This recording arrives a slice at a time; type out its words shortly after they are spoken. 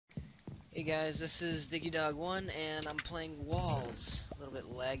Hey guys, this is DickyDog1 and I'm playing Walls. A little bit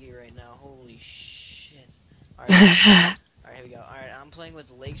laggy right now. Holy shit. Alright, here we go. Alright, I'm playing with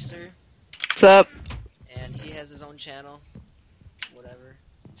Lakester What's up? and he has his own channel. Whatever.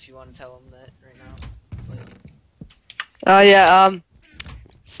 If you want to tell him that right now. Like, Oh yeah,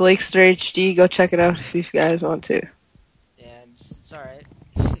 it's LakestrHD. Go check it out if you guys want to. yeah, it's alright.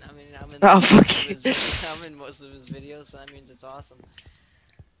 I mean, Oh fuck you. I'm in most of his videos, so that means it's awesome.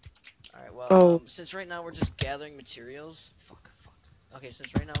 Alright, well, Oh, since right now we're just gathering materials. Fuck. Okay,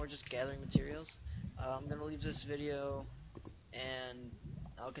 since right now we're just gathering materials, I'm gonna leave this video and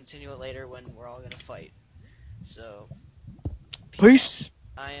I'll continue it later when we're all gonna fight. So, peace.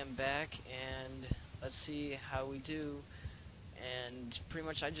 I am back and let's see how we do. And pretty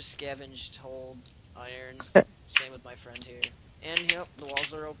much I just scavenged whole iron. Same with my friend here. And yep, the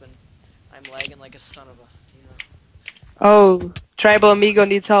walls are open. I'm lagging like a son of a, you know. Oh, Tribal Amigo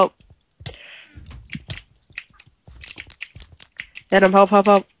needs help. Adam, help.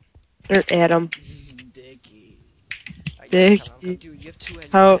 Or Adam. Dicky. Dicky. Dude, you have two at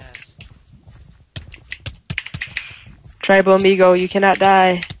your Help. ass. Tribal Amigo, you cannot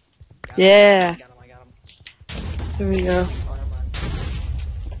die. Got him, Yeah. I got him. There we go. Oh, never mind.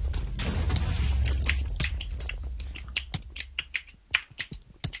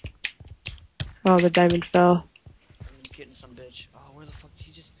 Oh, the diamond fell. I'm getting some bitch. Oh, where the fuck?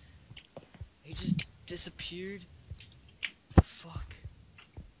 He just disappeared? The fuck?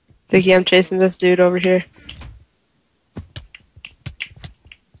 Dicky, I'm chasing this dude over here.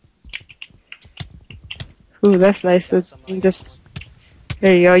 Ooh, that's nice. Got Let's someone, just.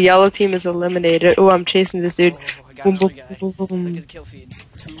 There you go. Yellow team is eliminated. Ooh, I'm chasing this dude. Oh, I got Boom, another boom, guy. boom, boom, boom. Look at the kill feed.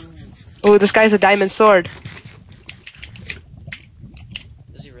 2. Oh, this guy's a diamond sword.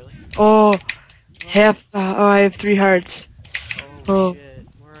 Is he really? Oh, half. Oh, I have 3 hearts. Oh, Oh. shit.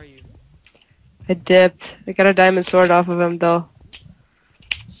 Where are you? I dipped. I got a diamond sword off of him, though.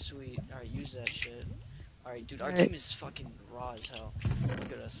 Sweet. Alright, use that shit. Alright, dude, our Alright. team is fucking raw as hell.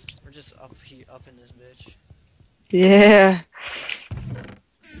 Look at us. We're just up here, up in this bitch. Yeah.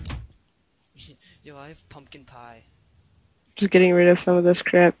 Yo, I have pumpkin pie. Just getting rid of some of this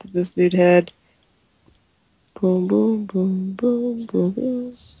crap that this dude had. Boom, boom, boom, boom, boom,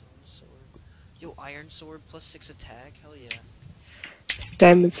 boom. Stone sword. Yo, iron sword plus 6 attack? Hell yeah.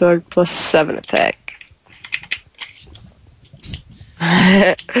 Diamond sword plus 7 attack. Shut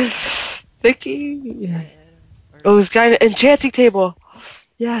the fuck. Sticky. Yeah. Oh, this guy, enchanting table.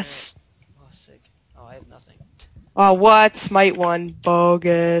 Yes. Oh, sick. Oh, I have nothing. Oh, what? Smite 1.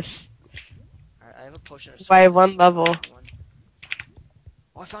 Bogus. Alright, I have a potion of By sweetness. 1 level.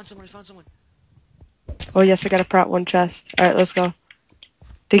 Oh, I found someone. Oh, yes, I got a prot 1 chest. Alright, let's go.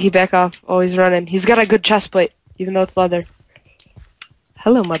 Dicky, back off. Oh, he's running. He's got a good chest plate, even though it's leather.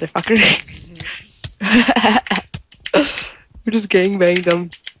 Hello, motherfucker. We just gangbanged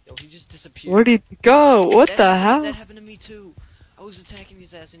him. Yo, he just disappeared. Where'd he go? What the hell? That happened to me too. I was attacking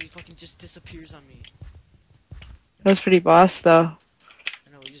his ass and he fucking just disappears on me. That was pretty boss, though.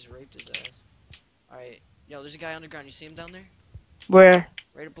 I know, we just raped his ass. Alright. Yo, there's a guy underground. You see him down there? Where?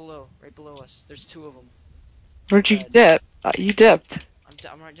 Right below us. There's 2 of them. Where'd you dip? You dipped.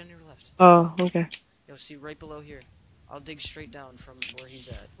 I'm right down your left. Oh, okay. Yo, see right below here. I'll dig straight down from where he's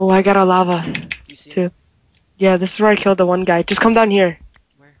at. Oh, I got a lava. Do you see Too. him? Yeah, this is where I killed the one guy. Just come down here.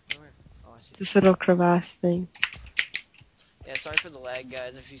 Where? Oh, I see. This little crevasse thing. Yeah, sorry for the lag,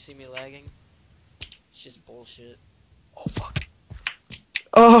 guys. If you see me lagging, it's just bullshit. Oh, fuck.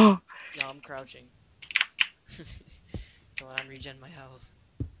 Oh, No, I'm crouching. Come on, regen my health.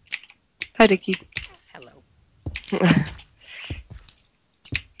 hi, Dicky. Hello.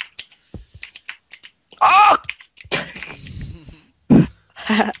 Oh!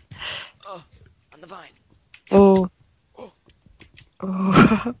 Oh, on the vine. Oh. Oh.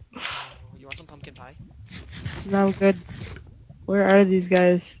 Oh. You want some pumpkin pie? No, I'm good. Where are these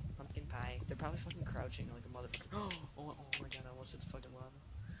guys? Pumpkin pie. They're probably fucking crouching like a motherfucker. Oh my god, I almost hit the fucking lava.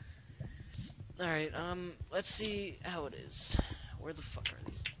 Alright, let's see how it is. Where the fuck are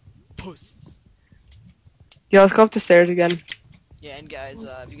these pussies? Yo, let's go up the stairs again. Yeah, and guys,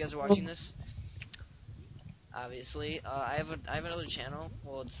 if you guys are watching this, obviously, I have another channel.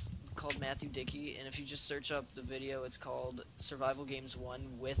 Well, it's called Matthew Dickey, and if you just search up the video, it's called Survival Games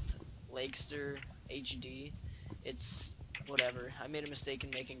 1 with LakestrHD. It's whatever. I made a mistake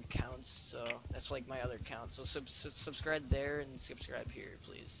in making accounts, so that's like my other account. So subscribe there and subscribe here,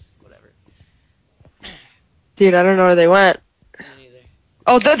 please. Whatever. Dude, I don't know where they went. Me neither.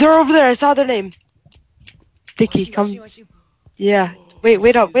 Oh, they're over there. I saw their name. Dicky, come. I see you. Yeah. Oh,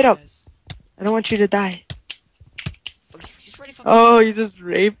 Wait up. guys. I don't want you to die. He's ready for Oh, you just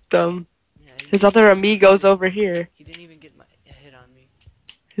raped them. His other amigo's over here. He didn't even get a hit on me.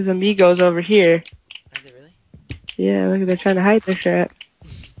 His amigo's over here. Is it really? Yeah, look, they're trying to hide their shit.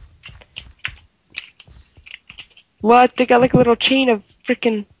 What? They got like a little chain of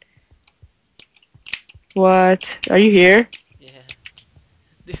freaking. What? Are you here? Yeah.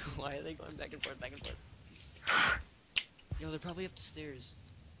 Dude, why are they going back and forth, back and forth? Yo, they're probably up the stairs.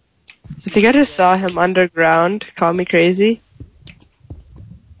 I think I just saw him underground. Call me crazy.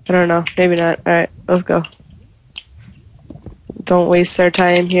 I don't know. Maybe not. Alright, let's go. Don't waste our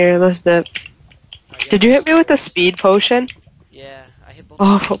time here. Let's dip. Did you hit me with a speed potion? Yeah, I hit both.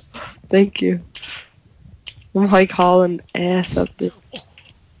 Oh, thank you. I'm like hauling ass up this.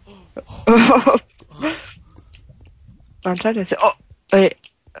 I'm trying to say. Oh, wait.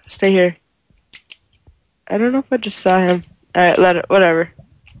 Stay here. I don't know if I just saw him. Alright, let it. Whatever.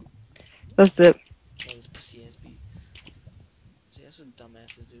 Let's dip. Oh, this pussy ass beat. See, that's what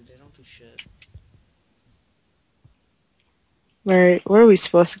dumbasses do. They don't do shit. Where are we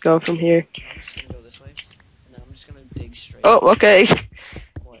supposed to go from here? I'm just gonna go this way. And then I'm just gonna dig straight. Oh, okay.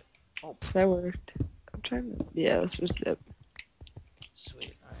 What? Oh, That worked. I'm trying to. Yeah, let's just dip.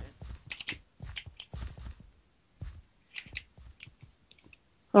 sweet. Alright.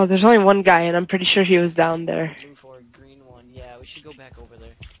 Oh, there's only one guy, and I'm pretty sure he was down there. Blue 4, green 1. Yeah, we should go back over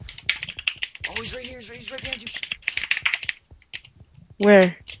there. Oh, he's right here. He's right behind you.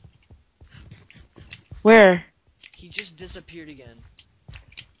 Where? Where? He just disappeared again.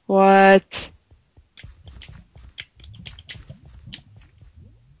 What?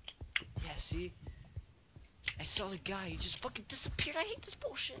 Yeah, see? I saw the guy. He just fucking disappeared. I hate this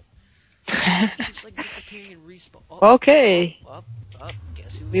bullshit. He keeps like disappearing and respawn. Oh, Okay. Up.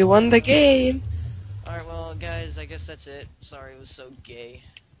 Guess who We won the game. Alright, well, guys, I guess that's it. Sorry it was so gay.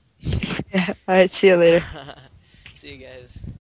 Alright, see you later. See you guys.